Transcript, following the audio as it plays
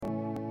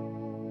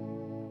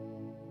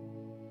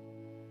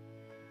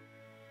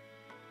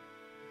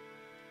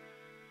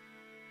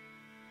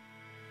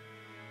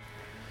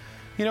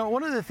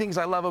One of the things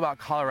I love about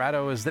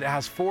Colorado is that it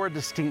has 4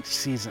 distinct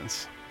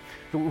seasons.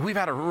 We've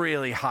had a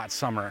really hot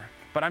summer,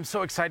 but I'm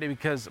so excited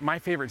because my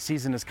favorite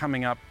season is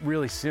coming up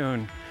really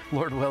soon,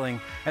 Lord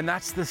willing, and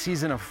that's the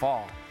season of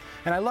fall.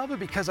 And I love it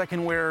because I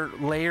can wear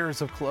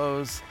layers of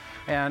clothes,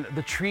 and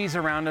the trees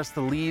around us, the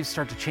leaves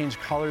start to change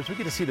colors. We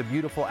get to see the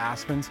beautiful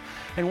aspens,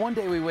 and one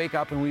day we wake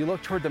up and we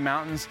look toward the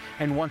mountains,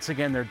 and once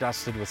again they're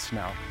dusted with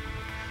snow.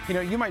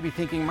 You might be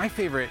thinking, my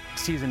favorite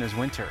season is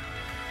winter.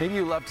 Maybe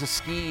you love to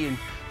ski and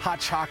hot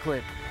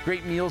chocolate,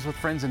 great meals with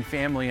friends and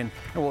family, and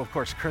well, of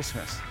course,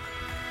 Christmas.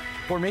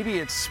 Or maybe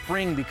it's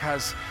spring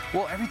because,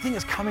 well, everything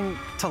is coming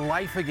to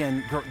life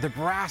again. The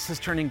grass is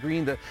turning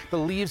green, the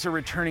leaves are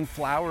returning,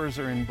 flowers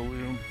are in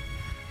bloom.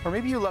 Or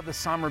maybe you love the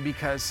summer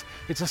because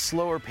it's a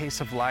slower pace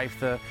of life.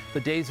 The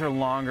days are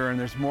longer and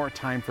there's more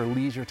time for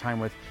leisure time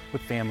with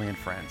family and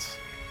friends.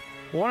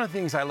 One of the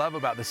things I love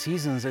about the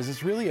seasons is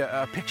it's really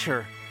a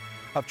picture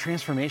of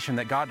transformation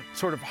that God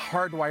sort of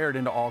hardwired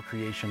into all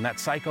creation, that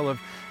cycle of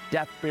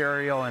death,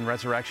 burial, and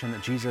resurrection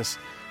that Jesus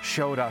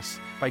showed us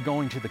by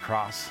going to the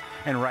cross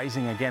and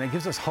rising again. It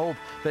gives us hope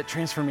that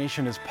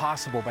transformation is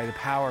possible by the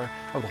power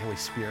of the Holy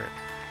Spirit.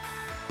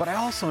 But I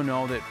also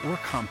know that we're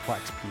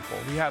complex people.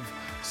 We have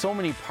so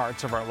many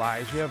parts of our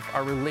lives. We have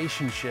our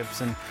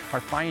relationships and our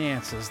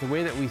finances, the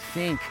way that we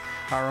think,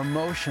 our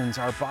emotions,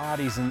 our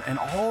bodies, and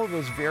all of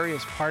those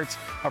various parts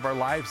of our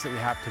lives that we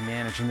have to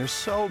manage. And there's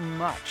so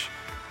much.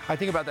 I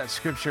think about that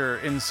scripture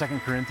in 2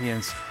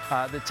 Corinthians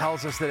that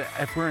tells us that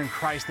if we're in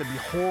Christ, that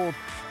behold,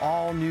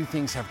 all new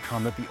things have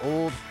come, that the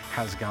old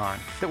has gone,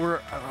 that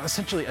we're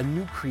essentially a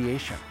new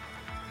creation.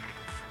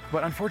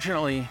 But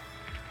unfortunately,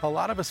 a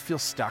lot of us feel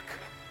stuck.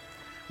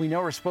 We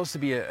know we're supposed to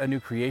be a new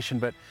creation,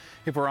 but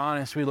if we're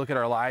honest, we look at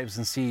our lives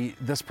and see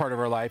this part of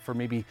our life or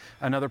maybe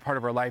another part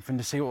of our life and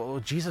to say, well,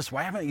 Jesus,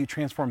 why haven't you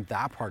transformed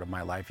that part of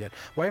my life yet?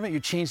 Why haven't you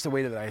changed the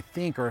way that I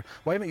think? Or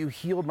why haven't you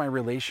healed my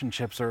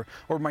relationships or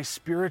my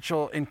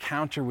spiritual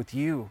encounter with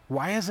you?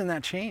 Why hasn't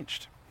that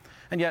changed?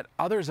 And yet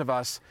others of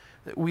us,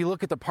 we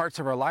look at the parts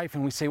of our life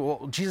and we say,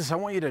 well, Jesus, I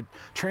want you to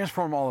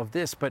transform all of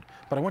this, but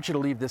I want you to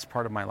leave this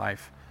part of my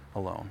life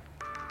alone.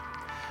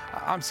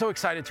 I'm so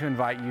excited to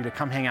invite you to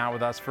come hang out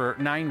with us for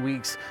 9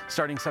 weeks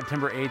starting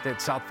September 8th at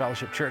South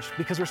Fellowship Church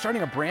because we're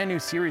starting a brand new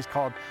series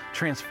called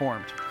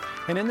Transformed.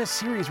 And in this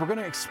series, we're going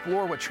to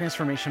explore what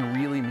transformation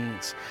really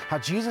means, how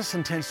Jesus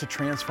intends to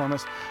transform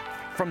us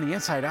from the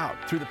inside out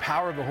through the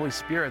power of the Holy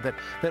Spirit,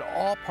 that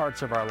all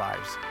parts of our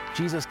lives,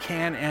 Jesus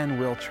can and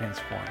will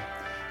transform.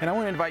 And I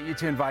want to invite you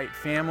to invite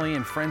family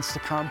and friends to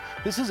come.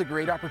 This is a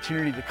great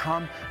opportunity to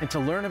come and to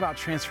learn about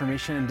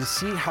transformation and to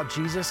see how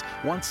Jesus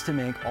wants to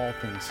make all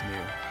things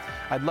new.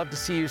 I'd love to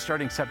see you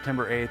starting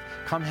September 8th.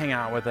 Come hang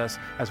out with us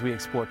as we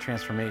explore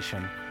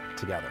transformation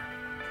together.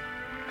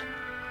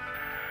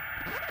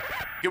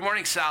 Good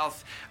morning,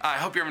 South. I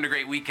hope you're having a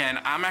great weekend.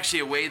 I'm actually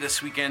away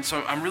this weekend,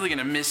 so I'm really going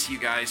to miss you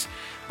guys.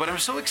 But I'm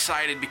so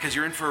excited because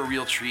you're in for a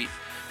real treat.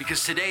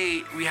 Because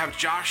today we have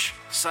Josh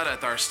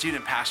Sudduth, our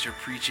student pastor,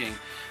 preaching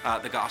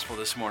the gospel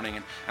this morning.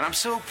 And I'm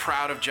so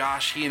proud of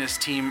Josh. He and his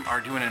team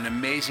are doing an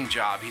amazing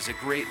job. He's a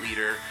great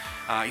leader.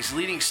 He's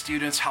leading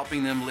students,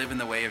 helping them live in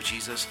the way of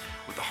Jesus,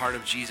 with the heart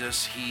of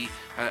Jesus. He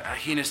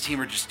and his team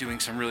are just doing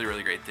some really,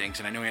 really great things.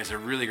 And I know he has a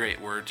really great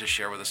word to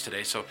share with us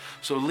today. So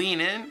lean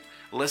in,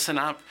 listen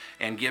up,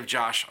 and give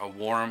Josh a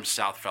warm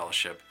South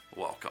Fellowship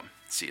welcome.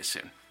 See you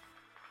soon.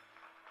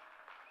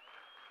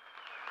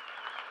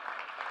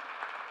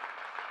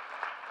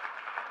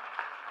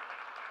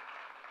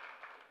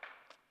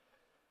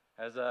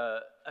 As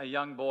a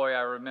young boy,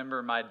 I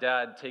remember my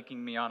dad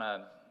taking me on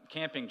a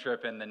camping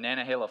trip in the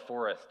Nantahala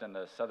Forest in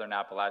the southern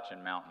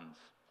Appalachian Mountains.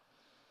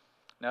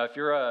 Now, if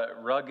you're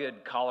a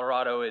rugged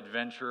Colorado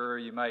adventurer,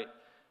 you might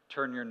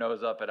turn your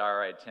nose up at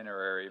our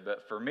itinerary,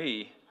 but for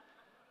me,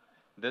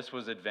 this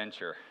was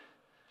adventure.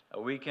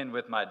 A weekend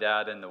with my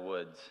dad in the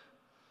woods.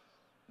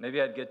 Maybe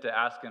I'd get to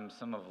ask him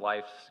some of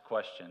life's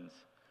questions.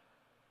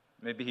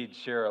 Maybe he'd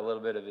share a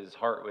little bit of his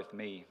heart with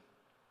me.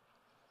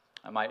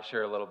 I might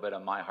share a little bit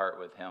of my heart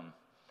with him.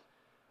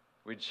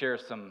 We'd share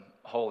some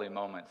holy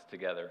moments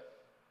together.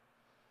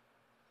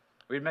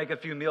 We'd make a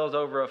few meals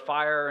over a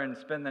fire and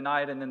spend the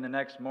night, and then the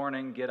next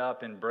morning get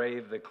up and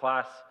brave the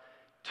Class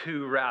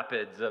 2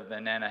 rapids of the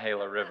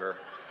Nantahala River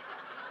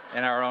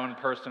in our own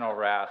personal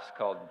rafts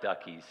called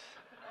Duckies.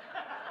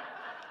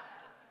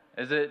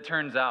 As it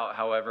turns out,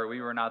 however,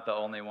 we were not the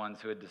only ones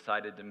who had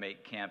decided to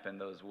make camp in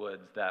those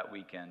woods that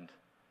weekend.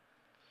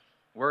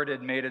 Word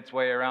had made its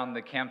way around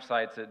the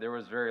campsites that there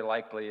was very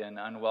likely an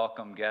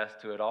unwelcome guest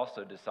who had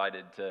also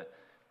decided to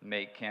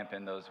make camp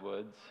in those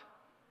woods.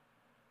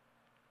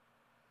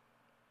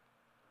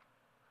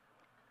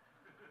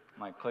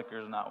 My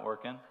clicker's not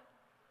working.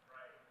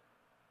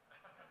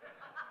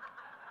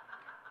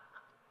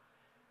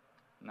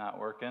 Not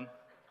working.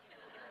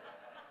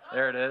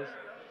 There it is.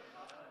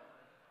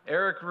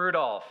 Eric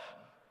Rudolph,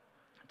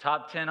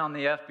 top 10 on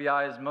the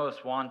FBI's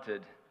most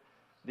wanted,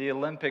 the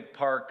Olympic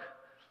Park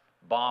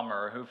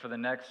bomber who for the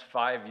next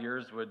 5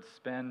 years would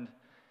spend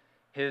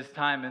his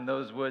time in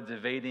those woods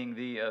evading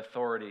the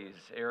authorities.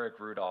 Eric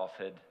Rudolph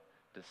had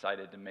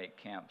decided to make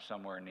camp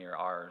somewhere near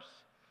ours.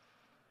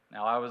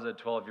 Now, I was a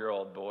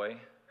 12-year-old boy.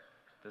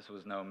 This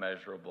was no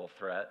measurable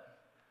threat.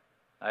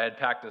 I had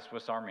packed a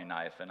Swiss Army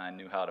knife, and I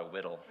knew how to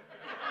whittle.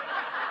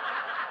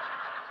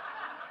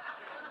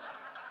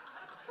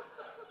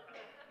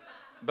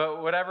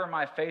 But whatever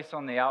my face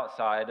on the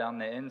outside, on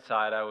the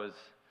inside, I was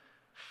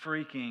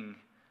freaking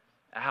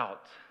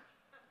out.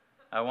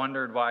 I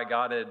wondered why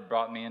God had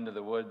brought me into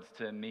the woods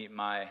to meet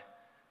my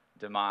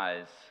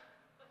demise.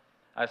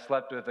 I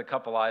slept with a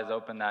couple eyes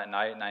open that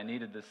night, and I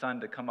needed the sun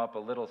to come up a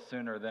little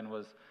sooner than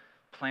was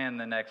planned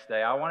the next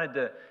day. I wanted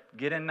to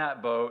get in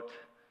that boat,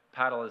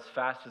 paddle as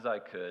fast as I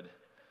could,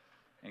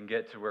 and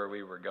get to where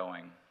we were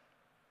going.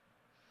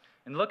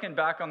 And looking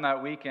back on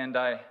that weekend,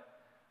 I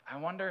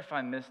wonder if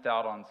I missed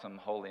out on some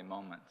holy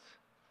moments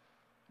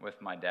with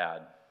my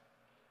dad.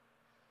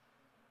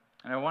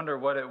 And I wonder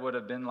what it would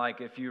have been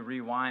like if you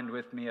rewind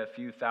with me a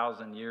few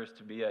thousand years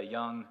to be a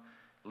young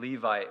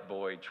Levite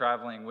boy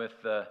traveling with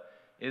the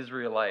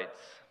Israelites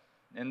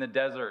in the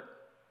desert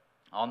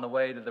on the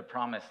way to the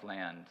promised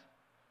land.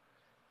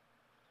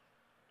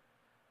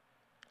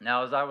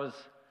 Now, as I was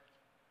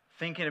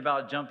thinking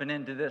about jumping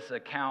into this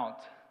account,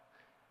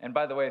 and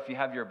by the way, if you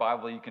have your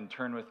Bible, you can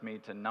turn with me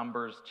to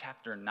Numbers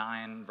chapter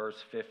 9,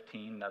 verse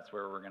 15. That's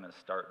where we're going to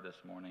start this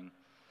morning.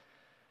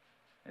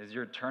 As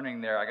you're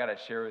turning there, I got to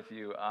share with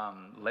you,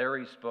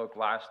 Larry spoke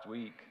last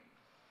week.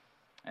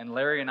 And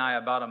Larry and I,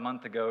 about a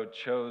month ago,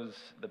 chose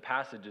the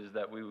passages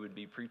that we would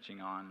be preaching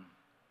on.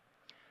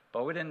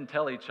 But we didn't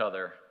tell each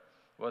other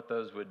what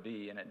those would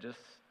be. And it just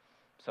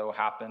so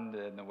happened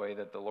in the way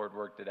that the Lord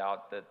worked it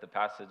out that the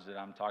passage that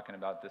I'm talking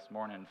about this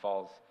morning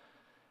falls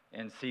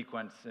in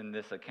sequence in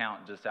this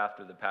account just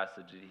after the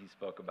passage that he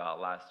spoke about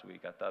last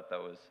week. I thought that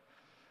was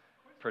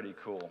pretty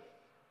cool.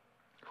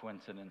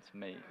 Coincidence?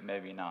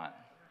 Maybe not.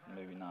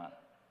 Maybe not.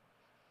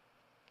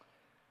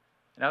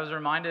 And I was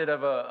reminded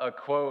of a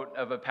quote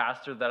of a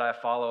pastor that I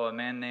follow, a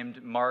man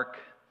named Mark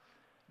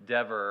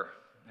Dever,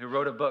 who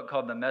wrote a book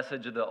called The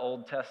Message of the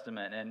Old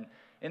Testament. And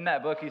in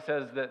that book, he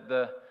says that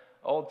the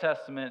Old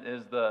Testament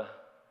is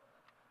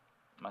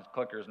my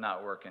clicker's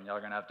not working. Y'all are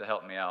going to have to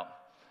help me out.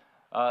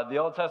 The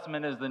Old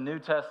Testament is the New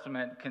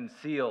Testament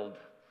concealed.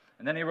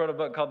 And then he wrote a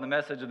book called The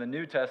Message of the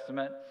New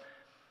Testament,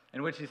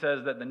 in which he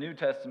says that the New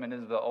Testament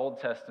is the Old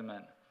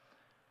Testament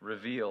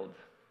revealed.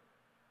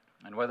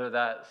 And whether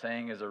that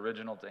saying is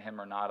original to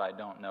him or not, I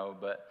don't know.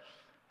 But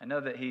I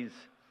know that he's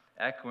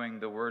echoing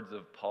the words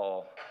of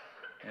Paul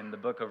in the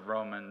book of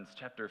Romans,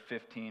 chapter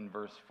 15,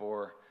 verse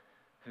 4,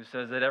 who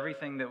says that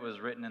everything that was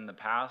written in the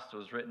past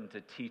was written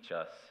to teach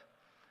us,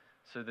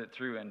 so that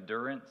through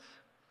endurance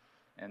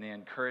and the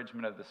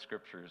encouragement of the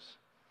Scriptures,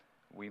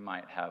 we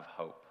might have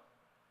hope.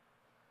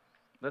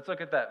 Let's look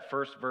at that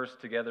first verse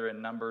together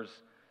in Numbers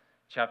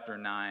chapter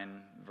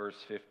 9, verse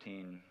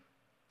 15.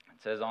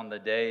 It says, "On the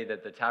day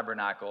that the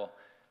tabernacle,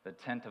 the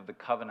tent of the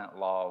covenant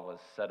law, was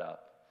set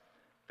up,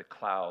 the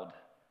cloud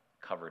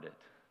covered it."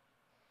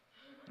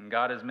 And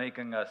God is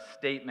making a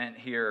statement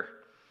here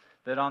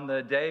that on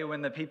the day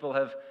when the people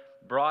have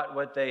brought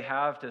what they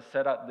have to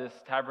set up this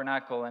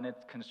tabernacle and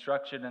its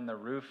construction and the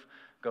roof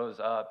goes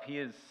up, he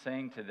is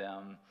saying to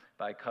them,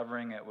 by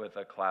covering it with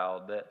a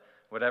cloud, that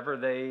whatever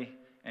they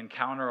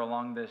encounter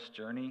along this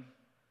journey,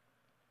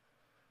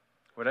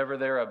 whatever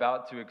they're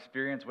about to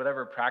experience,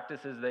 whatever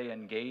practices they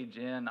engage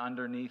in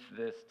underneath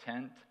this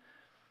tent,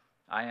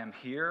 I am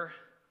here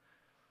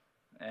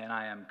and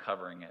I am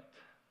covering it.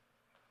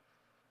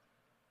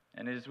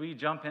 And as we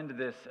jump into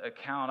this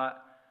account,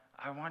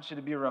 I want you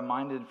to be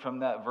reminded from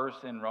that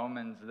verse in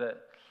Romans that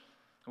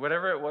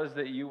whatever it was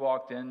that you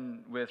walked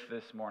in with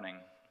this morning,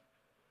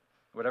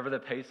 whatever the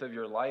pace of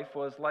your life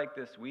was like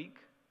this week,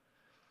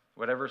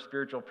 whatever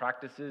spiritual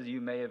practices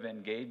you may have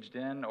engaged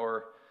in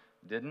or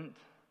didn't,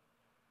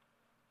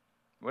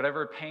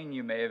 whatever pain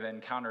you may have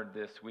encountered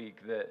this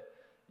week that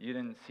you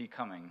didn't see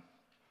coming,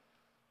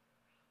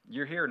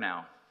 you're here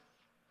now.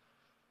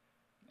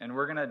 And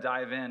we're going to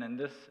dive in. And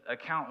this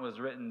account was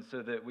written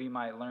so that we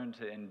might learn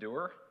to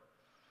endure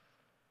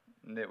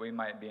and that we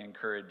might be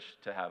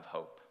encouraged to have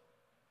hope.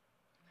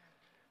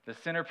 The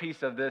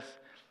centerpiece of this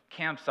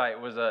campsite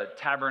was a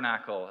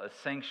tabernacle, a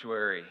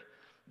sanctuary,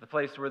 the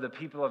place where the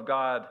people of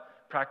God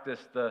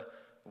practiced the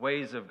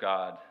ways of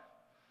God.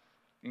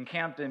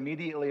 Encamped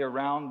immediately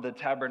around the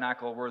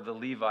tabernacle were the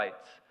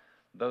Levites,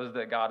 those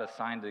that God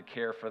assigned to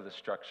care for the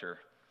structure.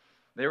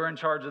 They were in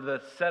charge of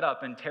the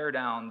setup and tear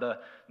down, the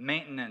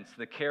maintenance,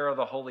 the care of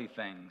the holy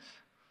things.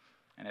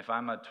 And if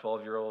I'm a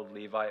 12-year-old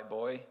Levite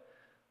boy,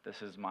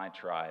 this is my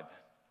tribe.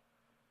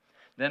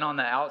 Then on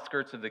the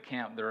outskirts of the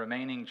camp, the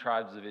remaining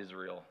tribes of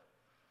Israel,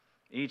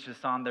 each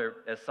assigned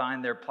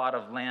their plot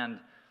of land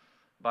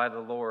by the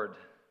Lord.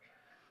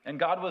 And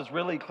God was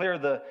really clear.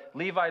 The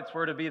Levites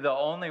were to be the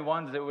only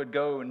ones that would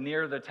go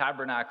near the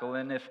tabernacle.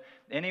 And if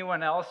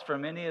anyone else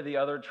from any of the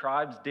other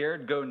tribes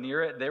dared go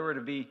near it, they were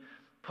to be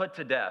put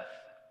to death.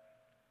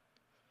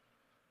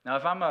 Now,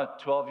 if I'm a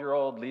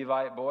 12-year-old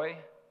Levite boy,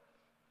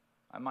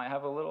 I might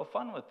have a little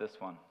fun with this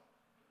one.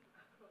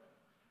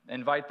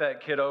 Invite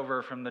that kid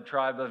over from the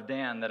tribe of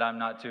Dan that I'm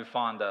not too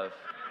fond of.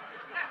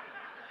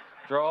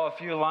 Draw a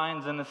few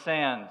lines in the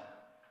sand.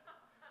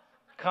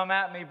 Come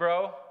at me,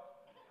 bro.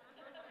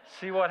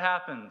 See what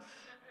happens.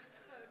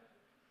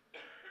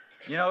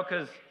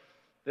 Because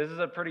this is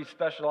a pretty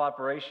special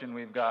operation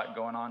we've got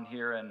going on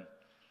here, and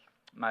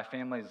my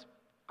family's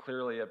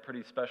clearly a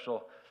pretty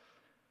special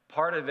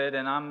part of it,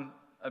 and I'm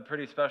a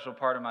pretty special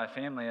part of my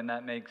family, and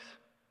that makes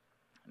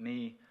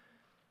me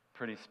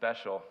pretty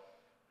special.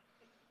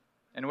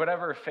 And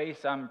whatever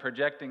face I'm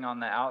projecting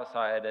on the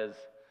outside, as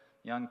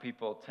young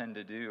people tend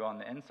to do, on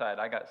the inside,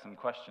 I got some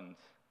questions.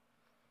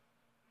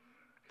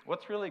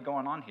 What's really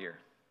going on here?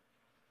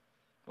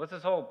 What's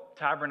this whole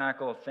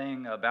tabernacle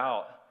thing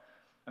about?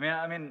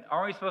 I mean,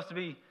 aren't we supposed to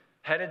be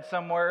headed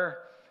somewhere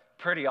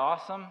pretty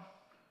awesome?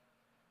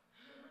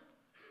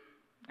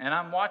 And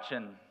I'm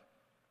watching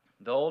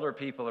the older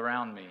people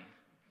around me.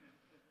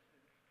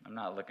 I'm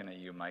not looking at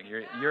you, Mike.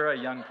 You're a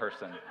young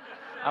person.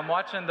 I'm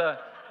watching the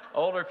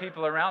older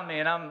people around me,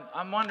 and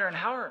I'm wondering,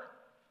 how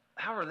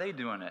are they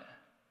doing it?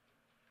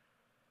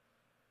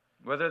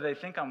 Whether they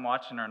think I'm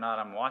watching or not,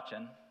 I'm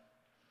watching,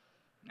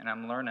 and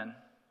I'm learning.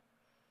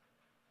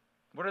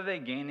 What are they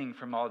gaining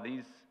from all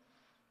these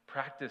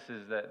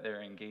practices that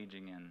they're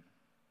engaging in?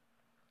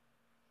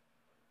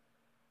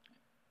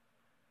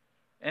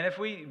 And if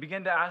we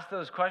begin to ask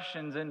those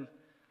questions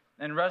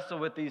and wrestle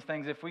with these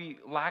things, if we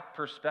lack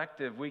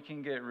perspective, we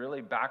can get really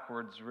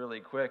backwards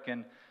really quick,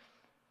 and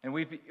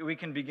we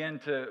can begin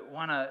to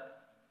want to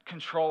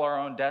control our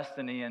own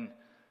destiny and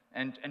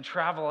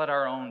travel at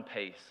our own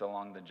pace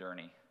along the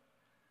journey.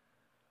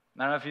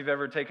 I don't know if you've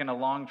ever taken a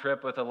long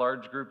trip with a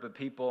large group of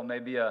people,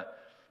 maybe a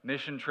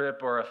mission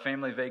trip or a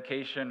family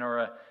vacation or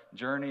a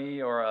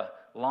journey or a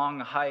long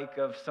hike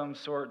of some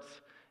sorts.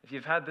 If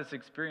you've had this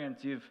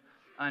experience, you've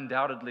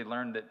undoubtedly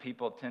learned that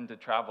people tend to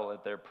travel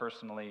at their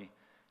personally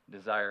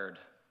desired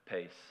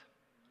pace.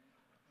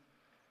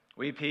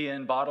 We pee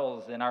in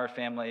bottles in our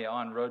family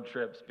on road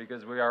trips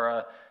because we are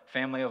a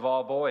family of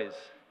all boys.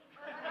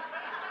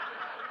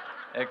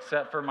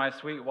 Except for my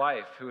sweet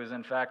wife, who is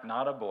in fact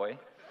not a boy,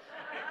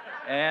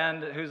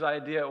 and whose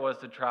idea it was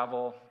to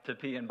travel to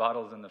pee in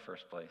bottles in the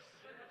first place.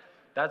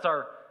 That's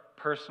our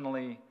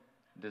personally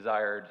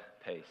desired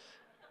pace.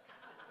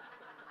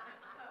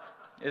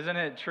 Isn't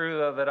it true,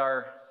 though, that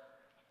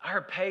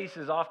our pace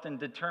is often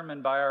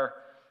determined by our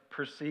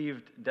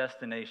perceived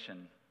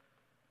destination?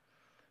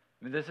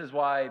 I mean, this is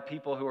why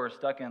people who are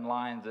stuck in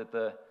lines at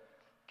the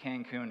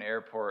Cancun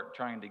airport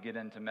trying to get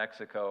into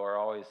Mexico are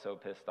always so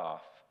pissed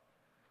off.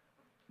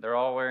 They're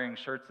all wearing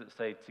shirts that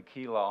say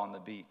tequila on the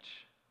beach.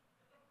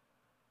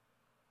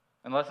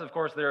 Unless, of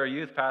course, they're a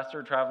youth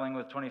pastor traveling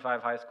with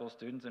 25 high school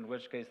students, in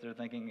which case they're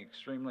thinking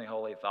extremely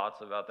holy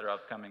thoughts about their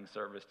upcoming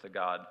service to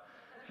God.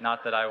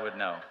 Not that I would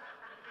know.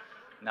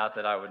 Not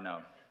that I would know.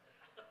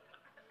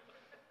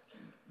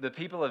 The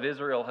people of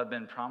Israel have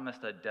been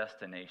promised a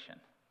destination.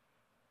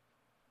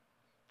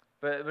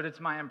 But it's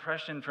my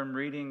impression from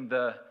reading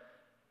the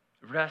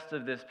rest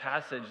of this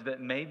passage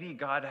that maybe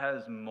God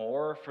has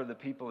more for the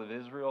people of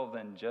Israel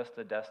than just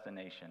a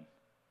destination.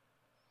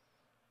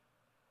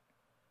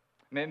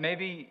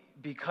 Maybe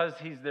because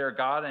he's their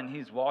God and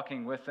he's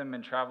walking with them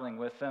and traveling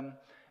with them,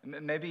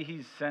 maybe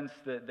he's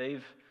sensed that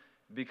they've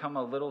become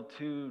a little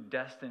too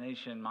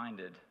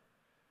destination-minded.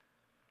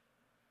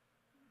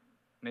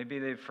 Maybe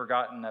they've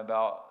forgotten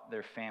about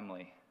their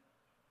family,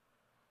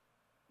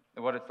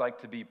 what it's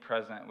like to be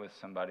present with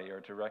somebody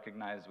or to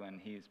recognize when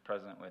he's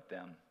present with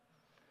them.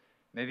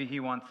 Maybe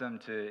he wants them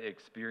to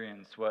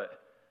experience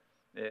what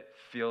it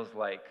feels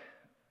like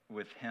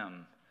with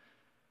him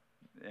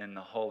in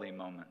the holy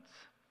moments,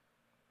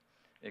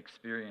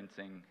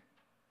 experiencing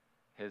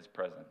his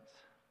presence.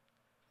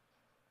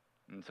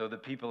 And so the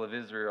people of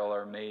Israel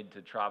are made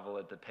to travel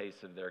at the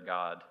pace of their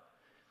God.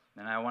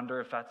 And I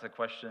wonder if that's a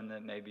question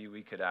that maybe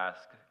we could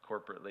ask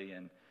corporately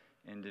and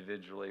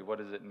individually. What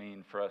does it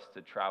mean for us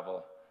to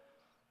travel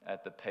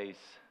at the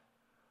pace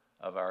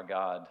of our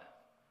God?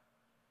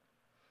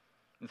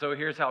 And so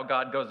here's how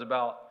God goes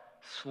about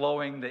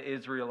slowing the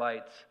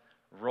Israelites'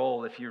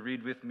 roll. If you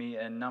read with me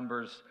in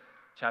Numbers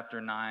chapter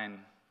 9,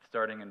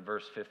 starting in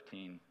verse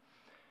 15. It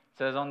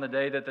says, "On the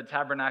day that the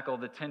tabernacle,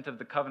 the tent of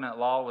the covenant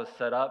law, was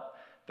set up,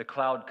 the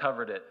cloud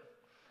covered it.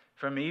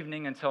 From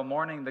evening until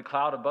morning, the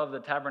cloud above the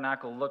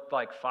tabernacle looked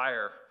like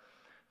fire.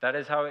 That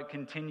is how it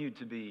continued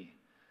to be.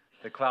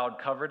 The cloud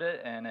covered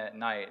it, and at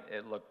night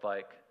it looked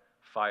like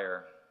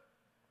fire.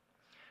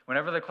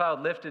 Whenever the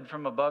cloud lifted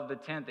from above the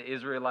tent, the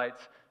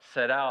Israelites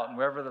set out. And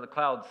wherever the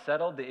cloud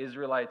settled, the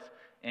Israelites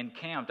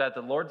encamped. At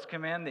the Lord's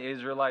command, the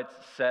Israelites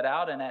set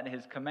out, and at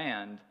his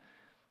command,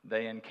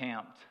 they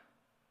encamped.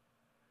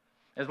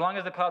 As long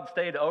as the cloud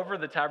stayed over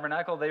the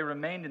tabernacle, they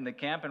remained in the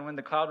camp. And when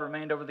the cloud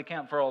remained over the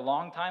camp for a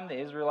long time, the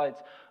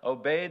Israelites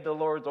obeyed the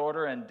Lord's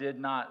order and did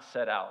not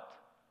set out.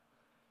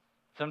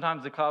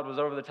 Sometimes the cloud was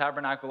over the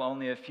tabernacle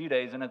only a few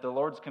days, and at the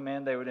Lord's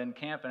command, they would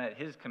encamp, and at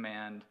his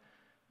command,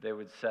 they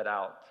would set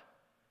out.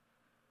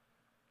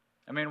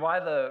 I mean, why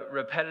the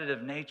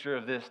repetitive nature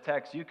of this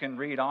text? You can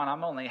read on.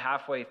 I'm only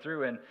halfway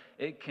through, and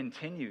it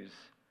continues.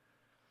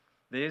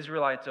 The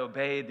Israelites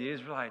obeyed, the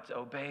Israelites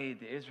obeyed,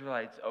 the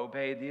Israelites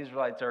obeyed. The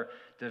Israelites are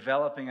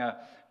developing a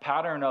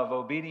pattern of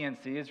obedience.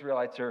 The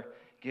Israelites are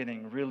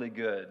getting really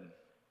good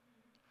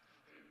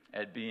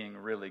at being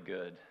really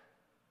good.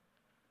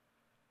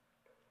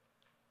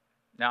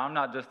 Now, I'm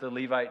not just a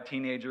Levite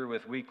teenager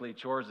with weekly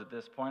chores at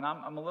this point.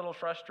 I'm a little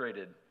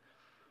frustrated.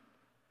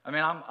 I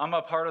mean, I'm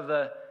a part of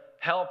the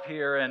help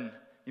here, and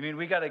you mean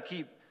we got to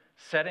keep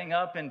setting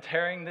up and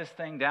tearing this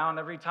thing down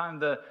every time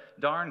the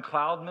darn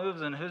cloud moves,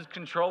 and who's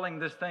controlling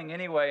this thing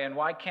anyway, and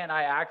why can't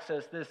I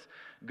access this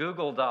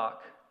Google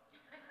Doc?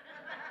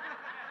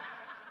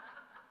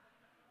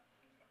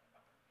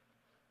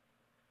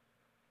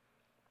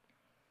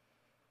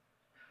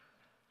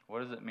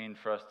 What does it mean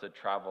for us to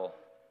travel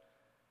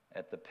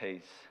at the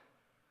pace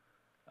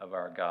of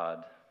our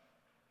God?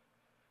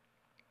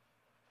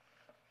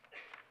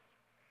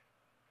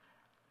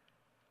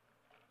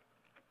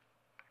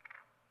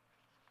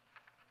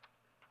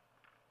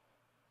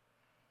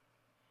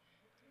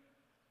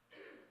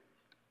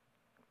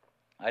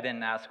 I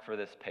didn't ask for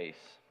this pace.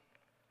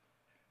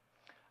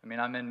 I mean,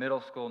 I'm in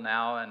middle school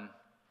now, and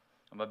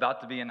I'm about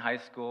to be in high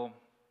school.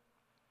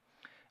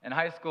 And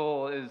high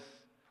school is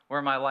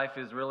where my life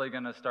is really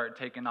going to start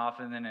taking off,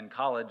 and then in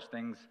college,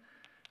 things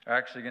are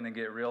actually going to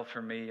get real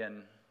for me,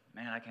 and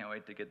man, I can't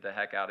wait to get the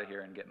heck out of here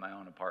and get my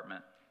own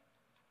apartment.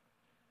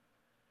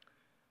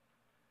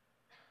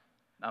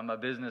 I'm a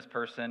business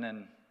person,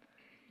 and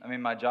I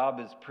mean, my job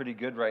is pretty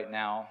good right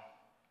now,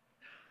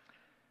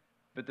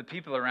 but the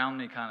people around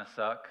me kind of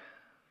suck.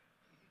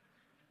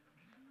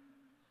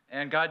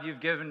 And God,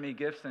 you've given me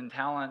gifts and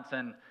talents,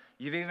 and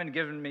you've even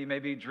given me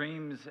maybe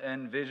dreams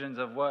and visions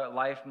of what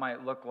life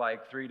might look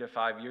like 3 to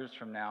 5 years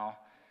from now.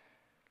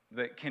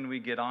 But can we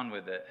get on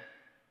with it?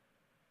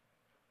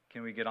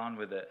 Can we get on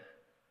with it?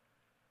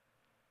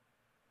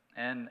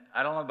 And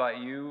I don't know about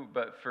you,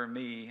 but for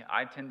me,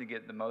 I tend to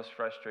get the most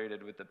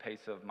frustrated with the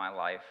pace of my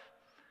life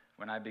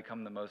when I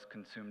become the most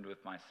consumed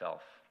with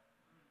myself.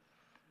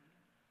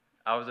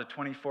 I was a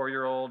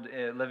 24-year-old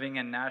living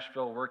in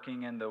Nashville,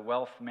 working in the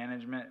wealth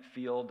management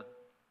field.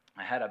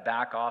 I had a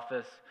back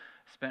office,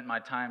 spent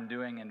my time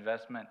doing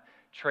investment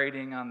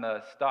trading on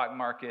the stock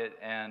market,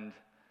 and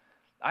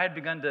I had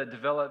begun to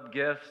develop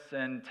gifts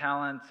and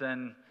talents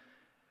and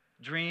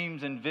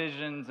dreams and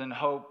visions and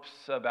hopes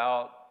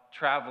about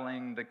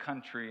traveling the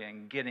country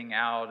and getting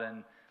out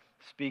and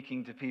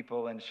speaking to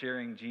people and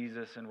sharing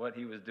Jesus and what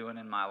he was doing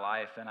in my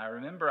life. And I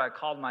remember I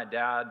called my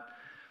dad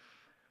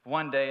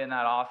one day in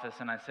that office,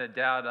 and I said,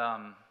 Dad,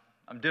 I'm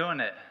doing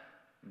it.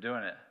 I'm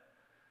doing it.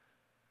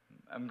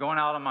 I'm going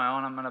out on my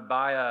own. I'm going to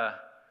buy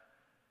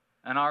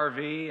an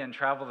RV and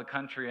travel the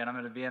country, and I'm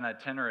going to be an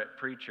itinerant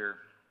preacher.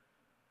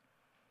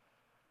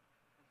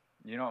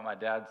 You know what my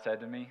dad said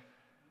to me?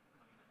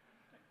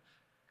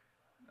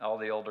 All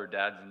the older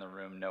dads in the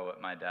room know what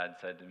my dad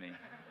said to me.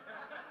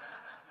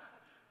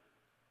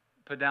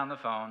 Put down the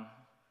phone.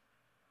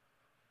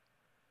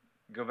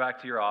 Go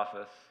back to your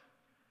office.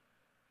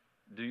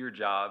 Do your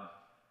job,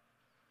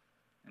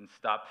 and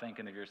stop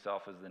thinking of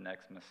yourself as the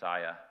next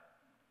Messiah.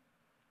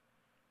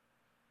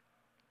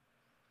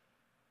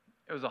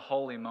 It was a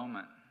holy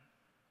moment.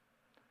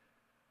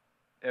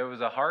 It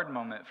was a hard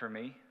moment for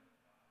me.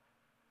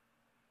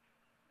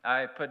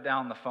 I put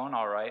down the phone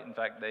all right. In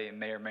fact, they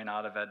may or may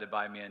not have had to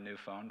buy me a new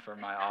phone for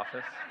my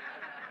office.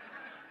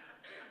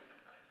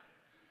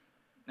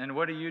 And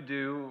what do you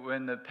do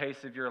when the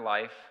pace of your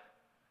life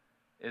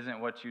isn't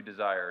what you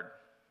desired?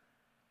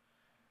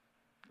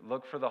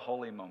 Look for the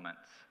holy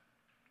moments.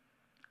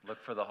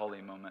 Look for the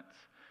holy moments.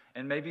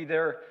 And maybe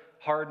they're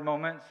hard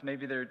moments.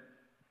 Maybe they're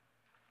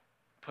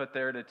put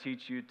there to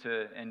teach you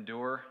to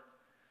endure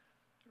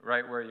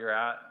right where you're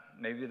at.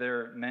 Maybe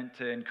they're meant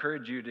to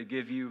encourage you, to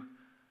give you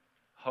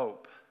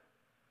hope.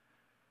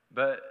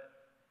 But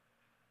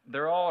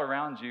they're all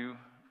around you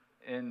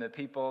in the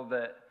people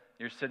that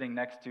you're sitting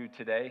next to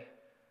today,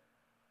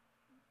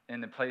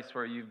 in the place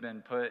where you've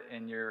been put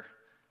in your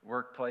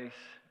workplace,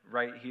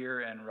 right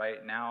here and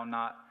right now,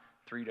 not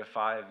 3 to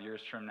 5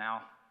 years from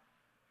now.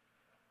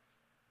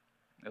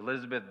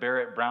 Elizabeth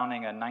Barrett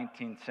Browning, a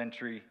 19th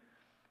century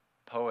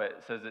poet,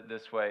 says it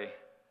this way: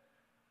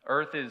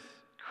 Earth is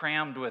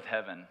crammed with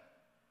heaven,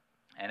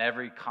 and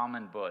every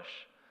common bush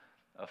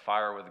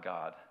afire with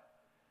God.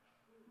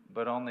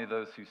 But only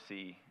those who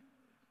see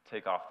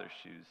take off their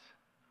shoes.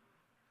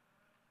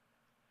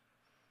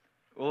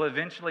 Well,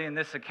 eventually in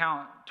this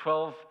account,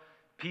 12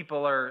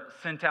 people are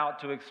sent out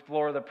to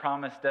explore the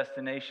promised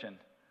destination.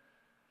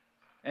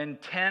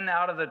 And 10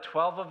 out of the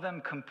 12 of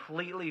them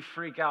completely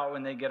freak out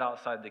when they get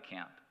outside the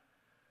camp.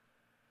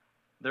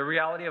 The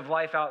reality of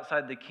life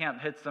outside the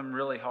camp hits them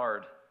really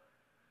hard.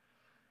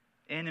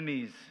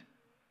 Enemies,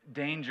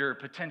 danger,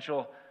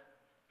 potential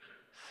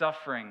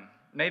suffering.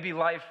 Maybe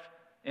life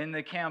in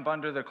the camp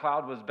under the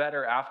cloud was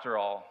better after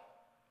all.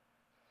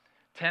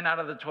 10 out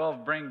of the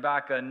 12 bring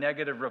back a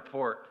negative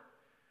report,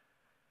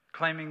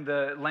 claiming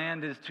the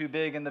land is too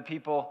big and the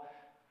people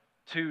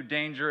too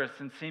dangerous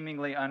and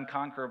seemingly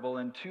unconquerable,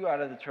 and 2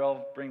 out of the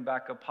 12 bring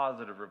back a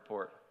positive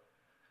report.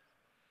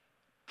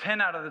 10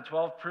 out of the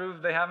 12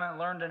 prove they haven't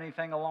learned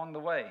anything along the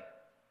way.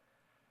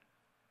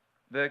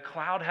 The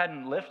cloud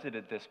hadn't lifted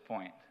at this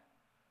point.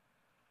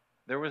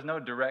 There was no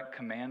direct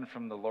command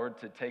from the Lord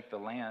to take the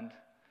land.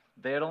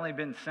 They had only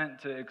been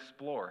sent to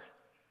explore.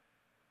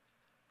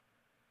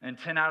 And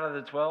 10 out of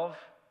the 12,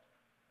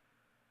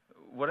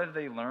 what have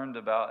they learned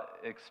about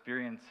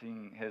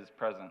experiencing His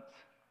presence?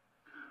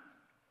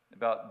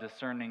 About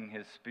discerning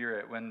His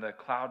Spirit? When the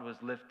cloud was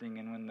lifting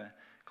and when the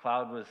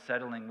cloud was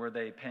settling, were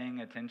they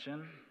paying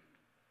attention?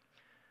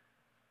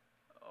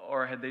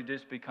 Or had they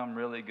just become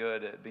really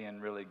good at being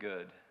really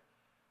good?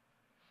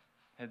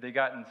 Had they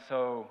gotten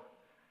so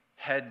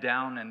head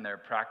down in their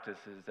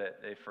practices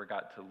that they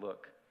forgot to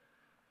look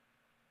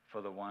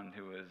for the one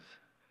who was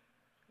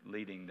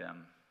leading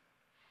them?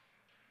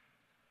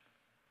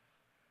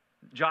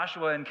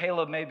 Joshua and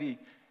Caleb, maybe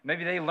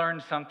they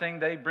learned something.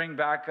 They bring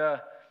back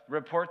a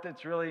report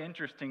that's really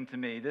interesting to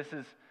me. This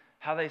is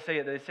how they say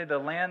it. They say the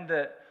land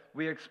that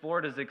we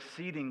explored is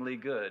exceedingly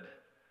good.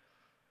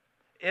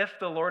 If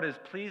the Lord is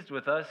pleased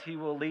with us, He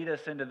will lead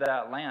us into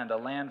that land, a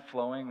land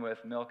flowing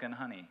with milk and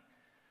honey.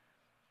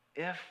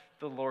 If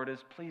the Lord is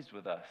pleased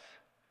with us.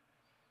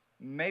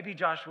 Maybe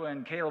Joshua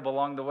and Caleb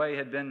along the way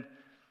had been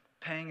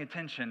paying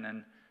attention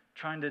and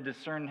trying to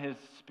discern His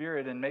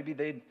Spirit, and maybe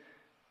they'd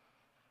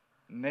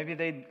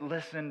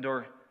listened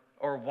or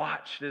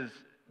watched as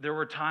there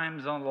were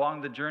times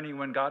along the journey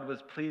when God was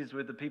pleased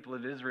with the people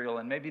of Israel,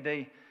 and maybe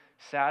they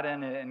sat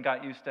in it and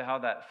got used to how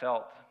that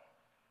felt.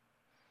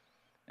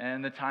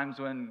 And the times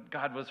when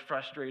God was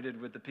frustrated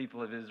with the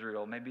people of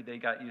Israel, maybe they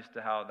got used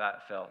to how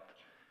that felt.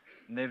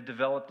 And they've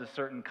developed a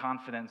certain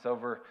confidence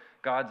over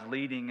God's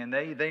leading, and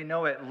they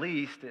know at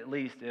least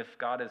if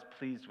God is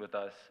pleased with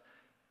us,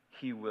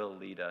 He will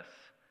lead us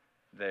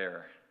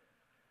there.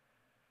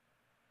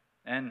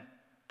 And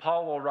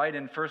Paul will write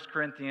in 1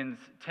 Corinthians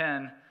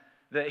 10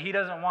 that he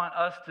doesn't want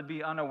us to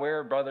be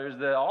unaware, brothers,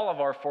 that all of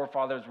our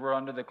forefathers were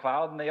under the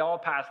cloud, and they all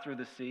passed through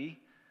the sea.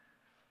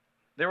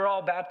 They were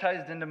all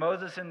baptized into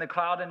Moses in the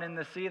cloud and in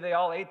the sea. They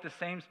all ate the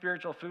same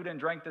spiritual food and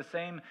drank the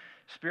same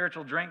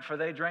spiritual drink, for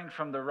they drank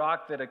from the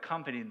rock that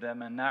accompanied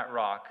them, and that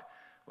rock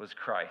was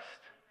Christ.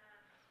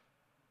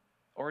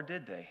 Or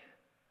did they?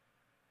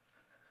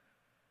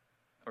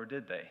 Or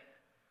did they?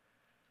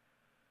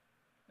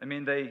 I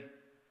mean, they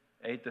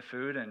ate the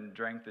food and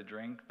drank the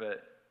drink,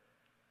 but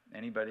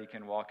anybody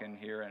can walk in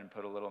here and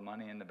put a little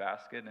money in the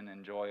basket and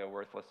enjoy a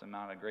worthless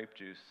amount of grape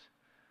juice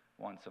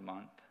once a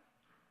month.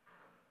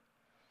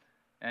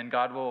 And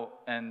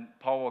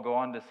Paul will go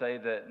on to say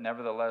that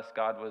nevertheless,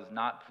 God was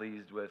not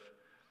pleased with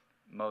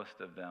most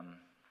of them.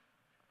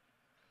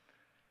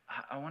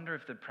 I wonder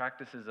if the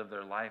practices of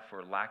their life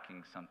were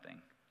lacking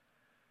something.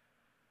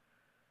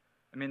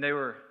 I mean, they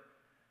were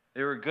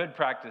good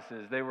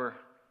practices. They were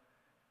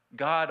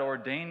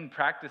God-ordained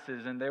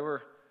practices, and they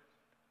were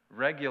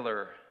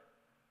regular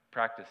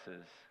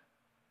practices.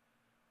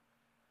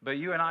 But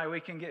you and I, we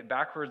can get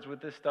backwards with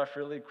this stuff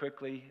really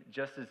quickly,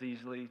 just as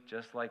easily,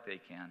 just like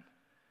they can.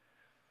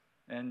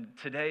 And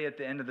today, at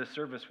the end of the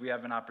service, we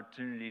have an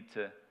opportunity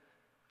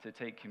to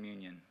take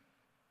communion.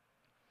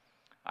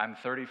 I'm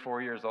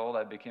 34 years old.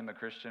 I became a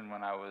Christian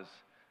when I was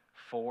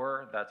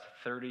 4. That's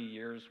 30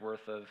 years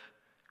worth of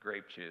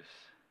grape juice.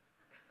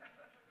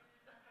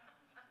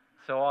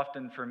 So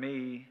often for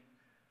me,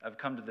 I've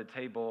come to the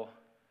table,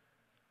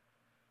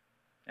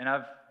 and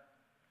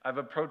I've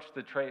approached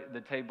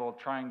the table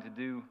trying to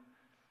do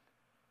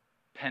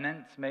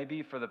penance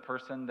maybe for the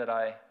person that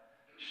I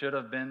should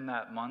have been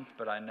that month,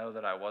 but I know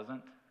that I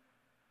wasn't.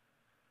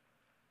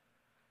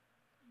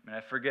 And I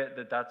forget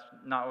that that's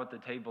not what the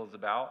table's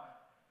about.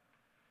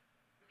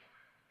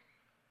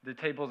 The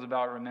table's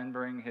about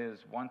remembering His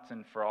once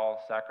and for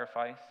all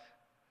sacrifice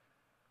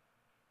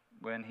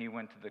when He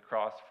went to the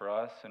cross for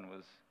us and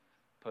was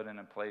put in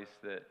a place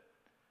that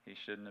He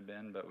shouldn't have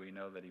been, but we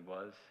know that He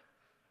was.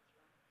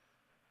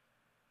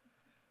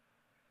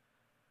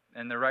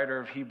 And the writer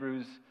of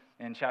Hebrews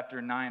in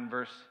chapter 9,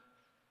 verse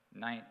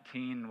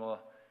 19 will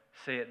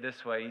say it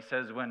this way. He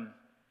says,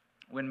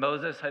 when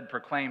Moses had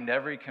proclaimed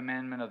every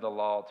commandment of the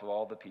law to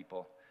all the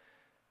people,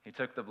 he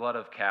took the blood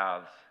of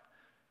calves,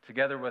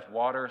 together with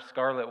water,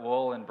 scarlet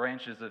wool, and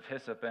branches of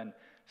hyssop, and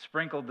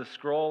sprinkled the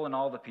scroll and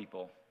all the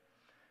people.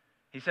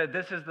 He said,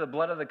 "This is the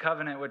blood of the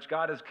covenant which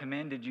God has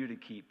commanded you to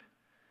keep."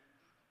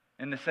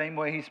 In the same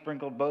way, he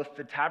sprinkled both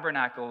the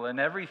tabernacle and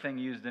everything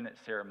used in its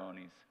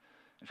ceremonies.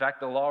 In fact,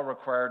 the law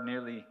required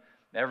nearly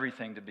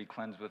everything to be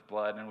cleansed with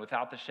blood, and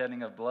without the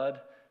shedding of blood,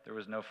 there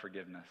was no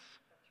forgiveness.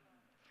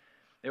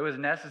 It was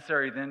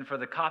necessary then for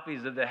the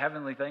copies of the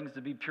heavenly things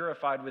to be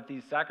purified with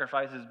these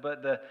sacrifices,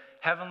 but the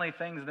heavenly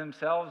things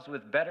themselves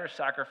with better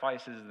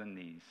sacrifices than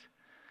these.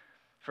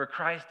 For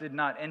Christ did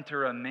not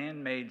enter a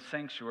man-made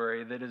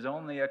sanctuary that is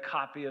only a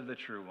copy of the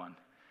true one.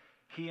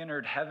 He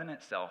entered heaven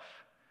itself,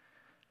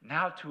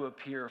 now to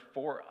appear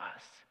for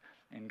us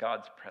in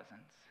God's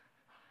presence.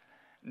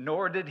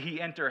 Nor did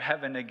he enter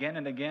heaven again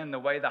and again the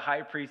way the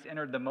high priest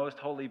entered the most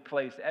holy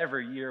place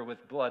every year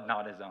with blood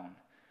not his own.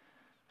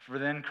 For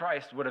then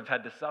Christ would have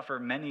had to suffer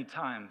many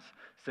times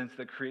since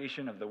the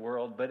creation of the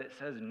world. But it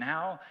says,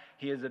 now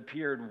he has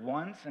appeared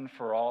once and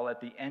for all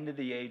at the end of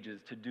the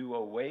ages to do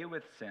away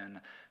with sin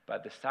by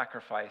the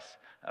sacrifice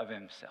of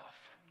himself.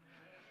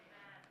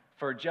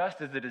 For just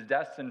as it is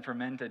destined for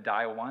men to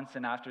die once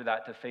and after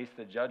that to face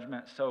the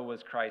judgment, so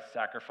was Christ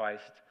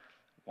sacrificed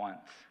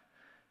once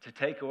to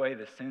take away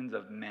the sins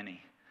of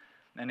many.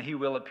 And he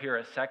will appear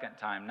a second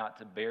time, not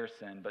to bear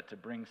sin, but to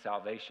bring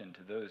salvation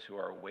to those who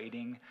are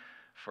waiting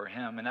for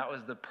him. And that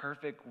was the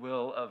perfect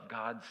will of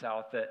God,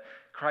 South, that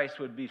Christ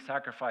would be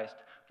sacrificed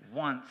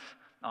once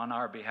on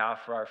our behalf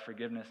for our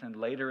forgiveness. And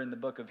later in the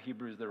book of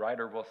Hebrews, the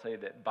writer will say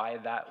that by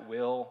that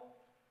will,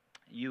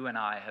 you and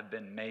I have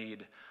been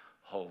made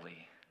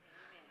holy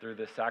through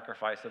the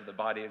sacrifice of the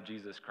body of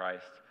Jesus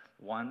Christ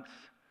once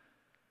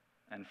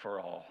and for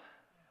all.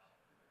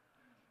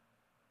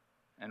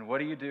 And what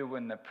do you do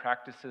when the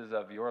practices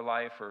of your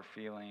life are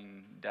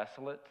feeling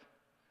desolate?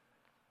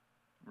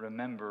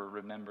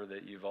 Remember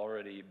that you've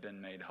already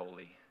been made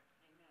holy.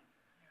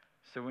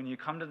 So when you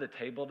come to the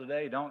table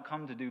today, don't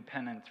come to do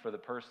penance for the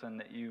person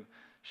that you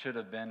should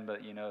have been,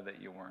 but you know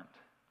that you weren't.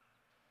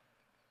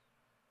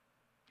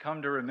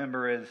 Come to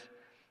remember, as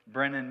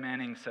Brennan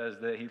Manning says,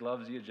 that he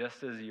loves you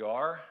just as you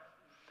are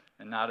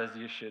and not as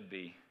you should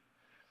be,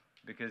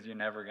 because you're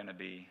never going to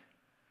be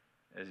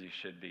as you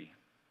should be.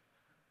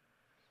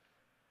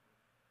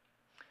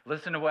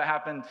 Listen to what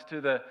happens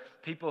to the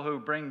people who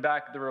bring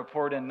back the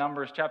report in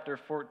Numbers chapter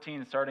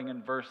 14, starting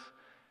in verse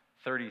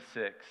 36.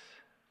 It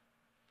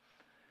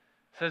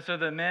says, so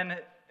the men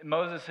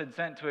Moses had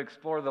sent to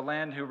explore the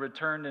land who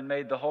returned and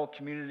made the whole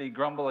community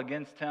grumble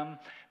against him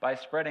by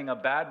spreading a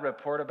bad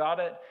report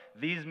about it.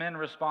 These men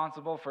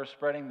responsible for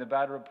spreading the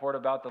bad report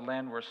about the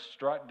land were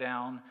struck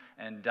down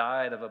and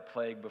died of a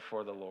plague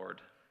before the Lord.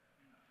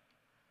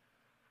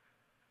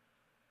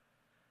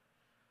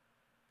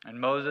 And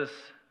Moses...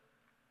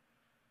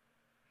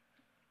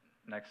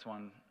 Next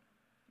one.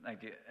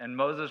 Thank you. And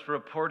Moses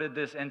reported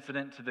this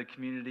incident to the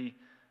community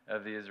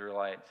of the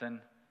Israelites.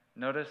 And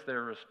notice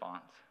their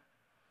response.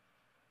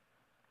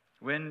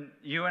 When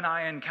you and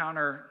I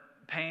encounter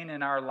pain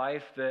in our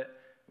life that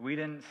we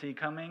didn't see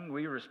coming,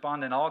 we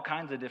respond in all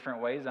kinds of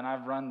different ways, and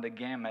I've run the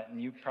gamut, and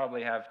you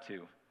probably have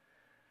too.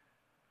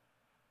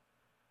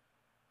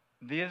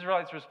 The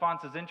Israelites'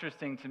 response is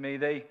interesting to me.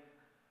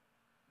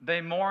 They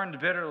mourned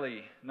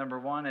bitterly, number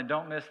one, and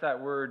don't miss that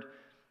word,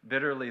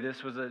 bitterly.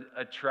 This was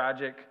a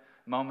tragic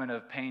moment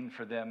of pain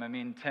for them. I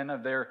mean, 10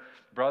 of their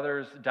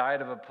brothers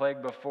died of a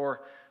plague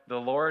before the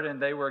Lord,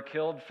 and they were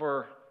killed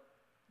for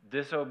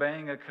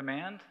disobeying a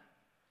command?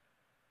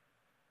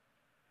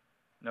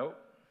 Nope.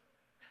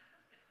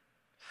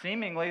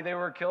 Seemingly, they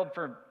were killed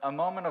for a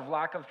moment of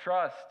lack of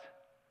trust.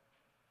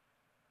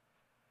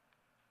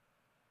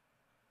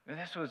 And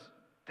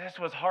this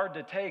was hard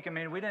to take. I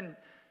mean, we didn't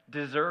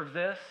deserve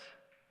this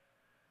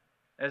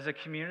as a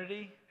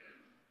community.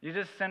 You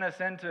just sent us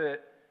in to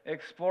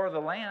explore the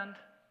land.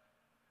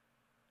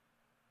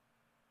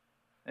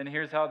 And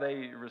here's how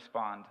they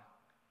respond.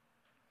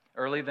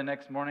 Early the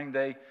next morning,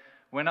 they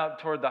went up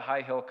toward the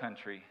high hill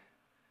country.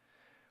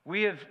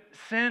 We have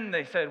sinned,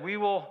 they said. We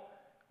will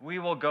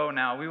go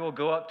now. We will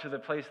go up to the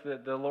place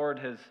that the Lord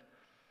has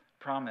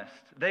promised.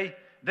 They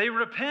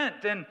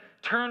repent and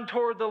turn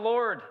toward the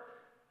Lord.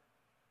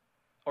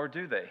 Or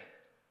do they?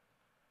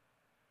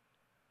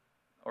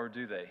 Or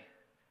do they?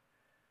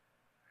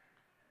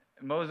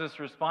 Moses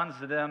responds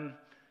to them,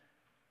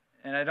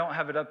 and I don't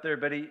have it up there,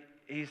 but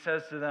he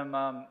says to them,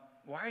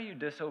 why are you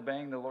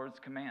disobeying the Lord's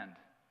command?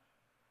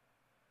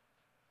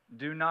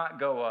 Do not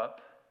go up,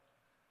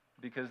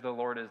 because the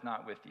Lord is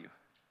not with you.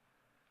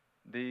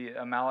 The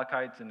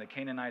Amalekites and the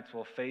Canaanites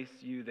will face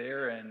you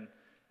there,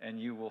 and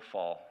you will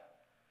fall.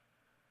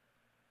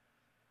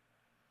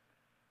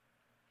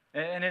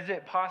 And is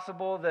it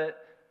possible that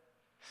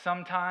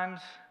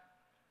sometimes...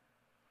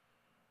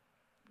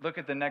 Look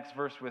at the next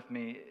verse with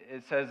me.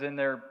 It says, in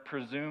their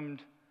presumption,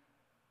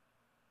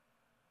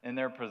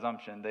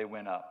 they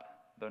went up,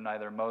 though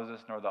neither Moses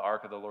nor the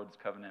ark of the Lord's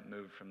covenant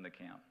moved from the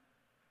camp.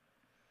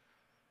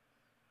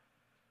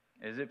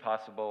 Is it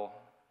possible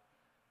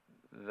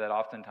that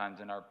oftentimes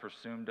in our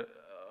presumed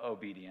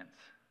obedience,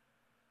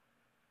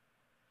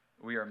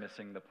 we are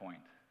missing the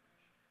point?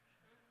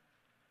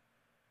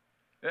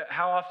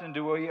 How often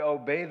do we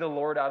obey the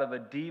Lord out of a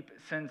deep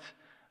sense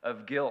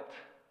of guilt?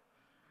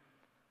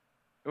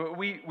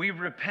 We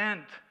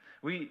repent.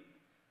 We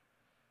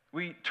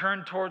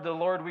turn toward the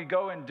Lord. We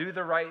go and do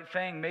the right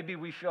thing. Maybe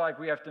we feel like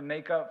we have to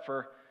make up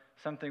for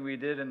something we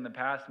did in the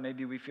past.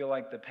 Maybe we feel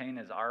like the pain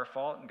is our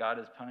fault and God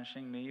is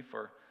punishing me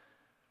for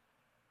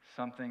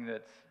something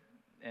that's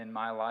in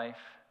my life.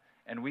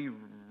 And we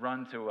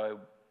run to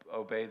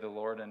obey the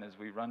Lord. And as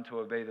we run to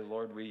obey the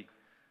Lord, we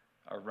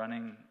are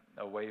running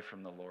away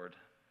from the Lord.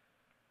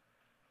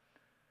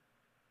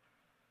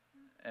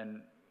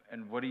 And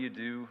what do you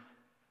do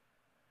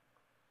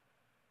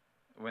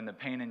when the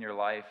pain in your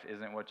life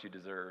isn't what you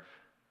deserve?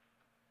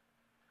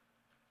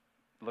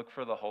 Look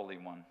for the Holy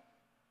One.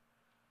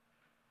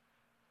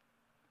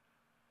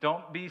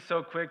 Don't be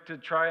so quick to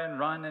try and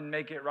run and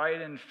make it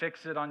right and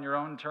fix it on your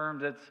own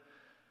terms.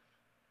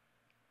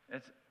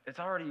 It's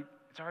already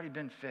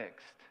been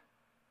fixed.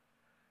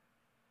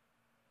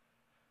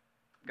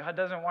 God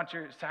doesn't want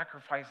your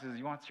sacrifices,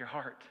 He wants your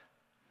heart.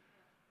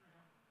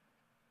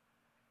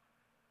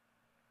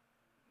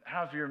 I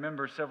don't know if you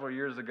remember several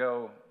years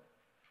ago,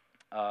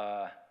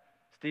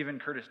 Stephen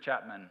Curtis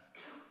Chapman.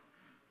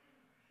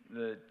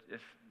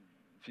 If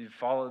you've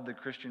followed the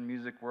Christian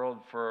music world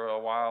for a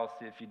while,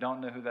 if you don't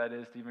know who that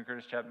is, Stephen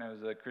Curtis Chapman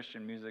was a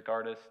Christian music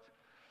artist.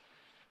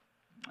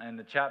 And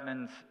the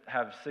Chapmans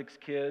have 6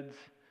 kids.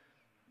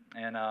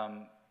 And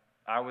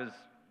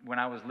when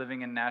I was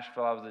living in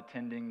Nashville, I was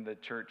attending the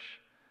church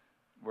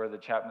where the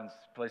Chapmans,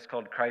 a place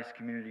called Christ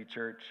Community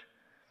Church.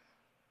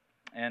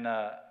 And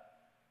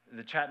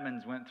the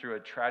Chapmans went through a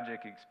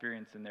tragic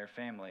experience in their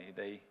family.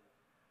 They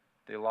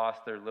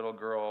lost their little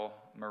girl,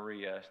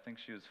 Maria, I think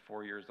she was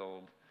 4 years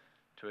old,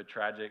 to a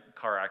tragic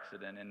car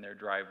accident in their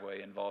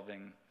driveway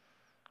involving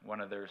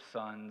one of their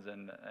sons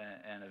and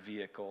a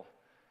vehicle.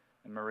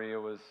 And Maria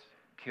was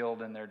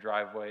killed in their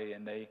driveway,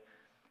 and they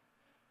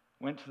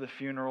went to the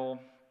funeral.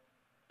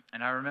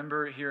 And I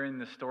remember hearing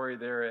the story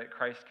there at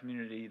Christ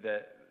Community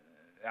that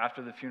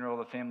after the funeral,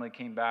 the family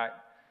came back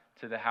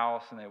to the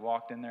house, and they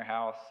walked in their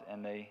house,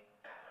 and they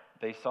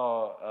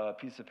saw a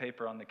piece of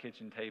paper on the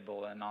kitchen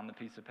table, and on the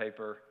piece of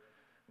paper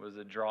was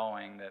a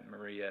drawing that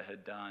Maria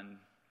had done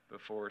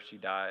before she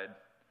died.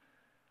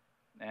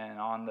 And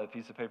on the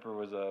piece of paper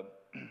was a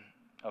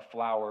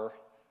flower.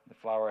 The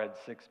flower had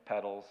 6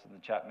 petals, and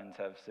the Chapmans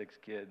have 6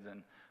 kids,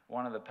 and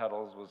one of the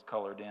petals was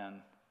colored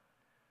in.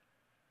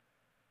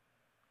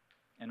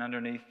 And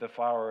underneath the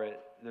flower,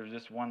 there was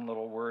just one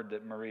little word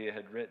that Maria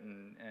had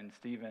written, and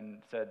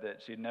Stephen said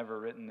that she'd never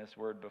written this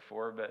word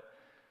before, but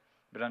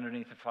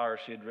underneath the flower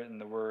she had written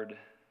the word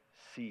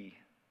see.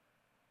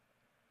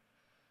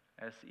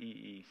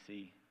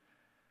 S-E-E-C.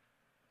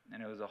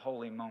 And it was a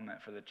holy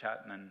moment for the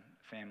Chapman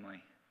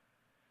family.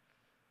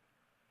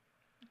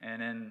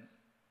 And in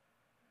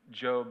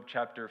Job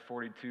chapter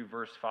 42,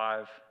 verse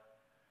 5, if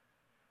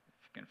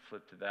you can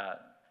flip to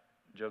that,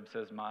 Job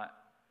says,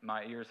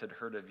 My ears had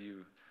heard of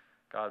you,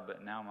 God,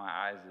 but now my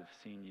eyes have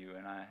seen you.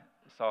 And I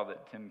saw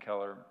that Tim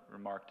Keller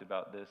remarked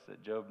about this,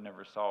 that Job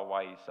never saw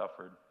why he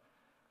suffered,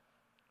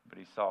 but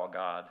he saw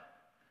God,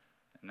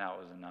 and that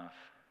was enough.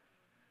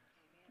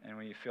 And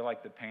when you feel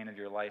like the pain of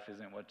your life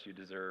isn't what you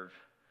deserve,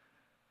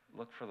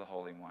 look for the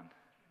Holy One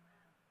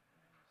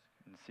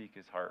and seek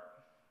His heart.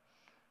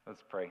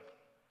 Let's pray.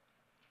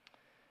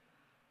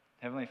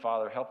 Heavenly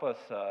Father, help us,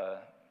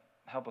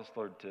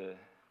 Lord, to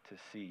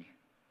see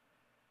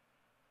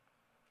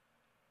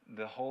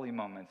the holy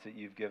moments that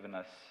You've given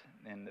us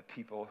and the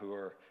people who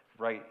are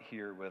right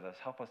here with us.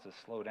 Help us to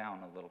slow down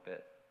a little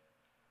bit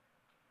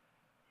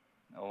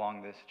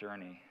along this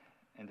journey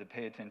and to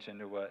pay attention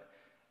to what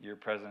Your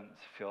presence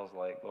feels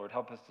like. Lord,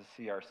 help us to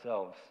see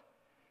ourselves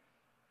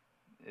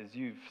as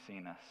You've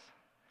seen us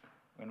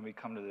when we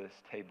come to this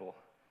table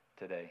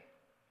today.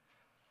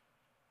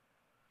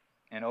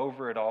 And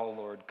over it all,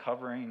 Lord,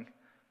 covering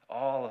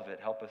all of it,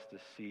 help us to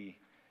see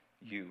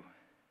You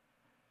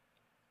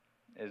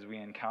as we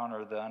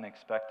encounter the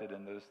unexpected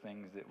and those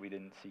things that we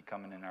didn't see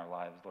coming in our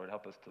lives. Lord,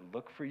 help us to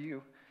look for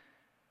You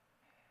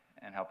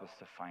and help us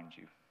to find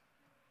You.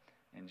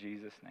 In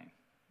Jesus' name,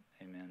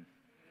 amen.